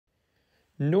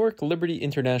Newark Liberty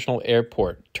International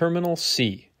Airport Terminal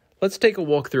C. Let's take a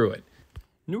walk through it.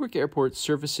 Newark Airport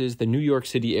services the New York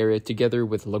City area together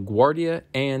with LaGuardia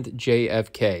and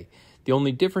JFK. The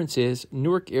only difference is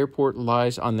Newark Airport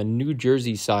lies on the New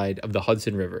Jersey side of the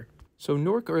Hudson River. So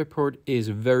Newark Airport is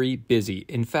very busy.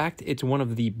 In fact, it's one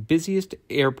of the busiest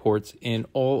airports in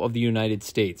all of the United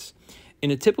States. In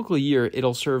a typical year,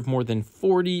 it'll serve more than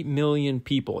 40 million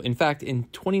people. In fact, in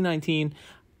 2019,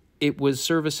 it was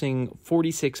servicing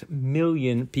 46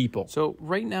 million people. So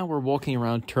right now we're walking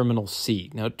around Terminal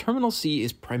C. Now, Terminal C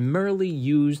is primarily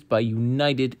used by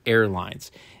United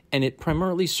Airlines, and it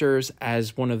primarily serves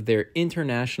as one of their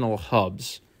international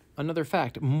hubs. Another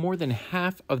fact, more than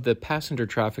half of the passenger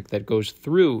traffic that goes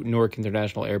through Newark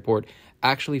International Airport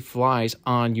actually flies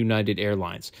on United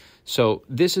Airlines. So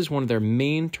this is one of their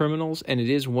main terminals, and it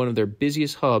is one of their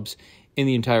busiest hubs in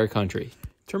the entire country.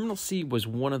 Terminal C was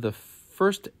one of the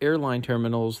first airline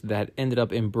terminals that ended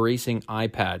up embracing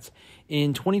iPads.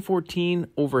 In 2014,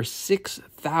 over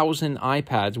 6,000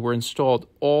 iPads were installed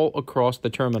all across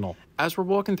the terminal. As we're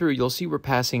walking through, you'll see we're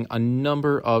passing a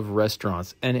number of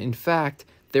restaurants, and in fact,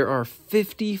 there are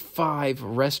 55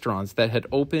 restaurants that had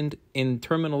opened in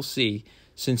Terminal C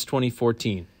since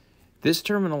 2014. This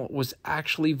terminal was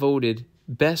actually voted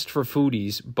best for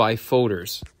foodies by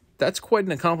Foders. That's quite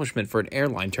an accomplishment for an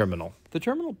airline terminal. The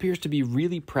terminal appears to be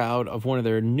really proud of one of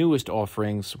their newest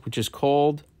offerings, which is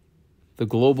called the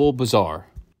Global Bazaar.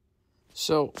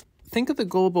 So think of the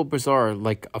Global Bazaar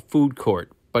like a food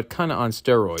court, but kind of on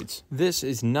steroids. This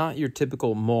is not your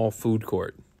typical mall food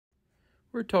court.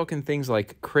 We're talking things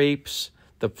like crepes,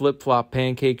 the flip-flop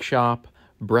pancake shop,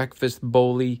 breakfast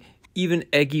bowlie, even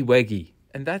eggy weggy.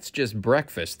 And that's just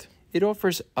breakfast. It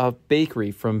offers a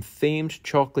bakery from famed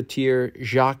chocolatier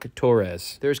Jacques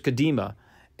Torres. There's Kadima,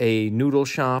 a noodle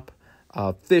shop,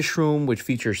 a fish room which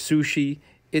features sushi.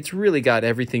 It's really got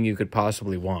everything you could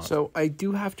possibly want. So I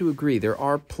do have to agree, there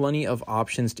are plenty of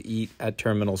options to eat at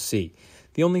Terminal C.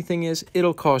 The only thing is,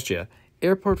 it'll cost you.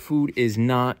 Airport food is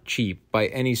not cheap by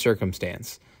any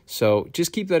circumstance. So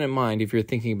just keep that in mind if you're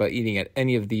thinking about eating at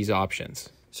any of these options.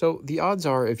 So the odds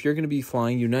are, if you're going to be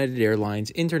flying United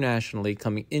Airlines internationally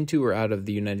coming into or out of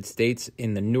the United States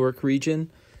in the Newark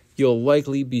region, you'll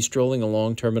likely be strolling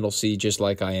along Terminal C just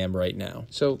like I am right now.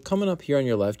 So coming up here on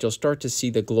your left, you'll start to see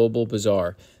the Global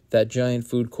Bazaar, that giant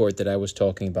food court that I was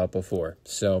talking about before.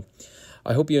 So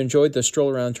I hope you enjoyed the stroll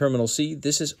around Terminal C.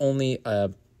 This is only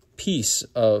a piece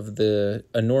of the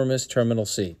enormous Terminal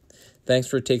C. Thanks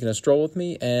for taking a stroll with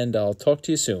me, and I'll talk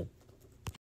to you soon.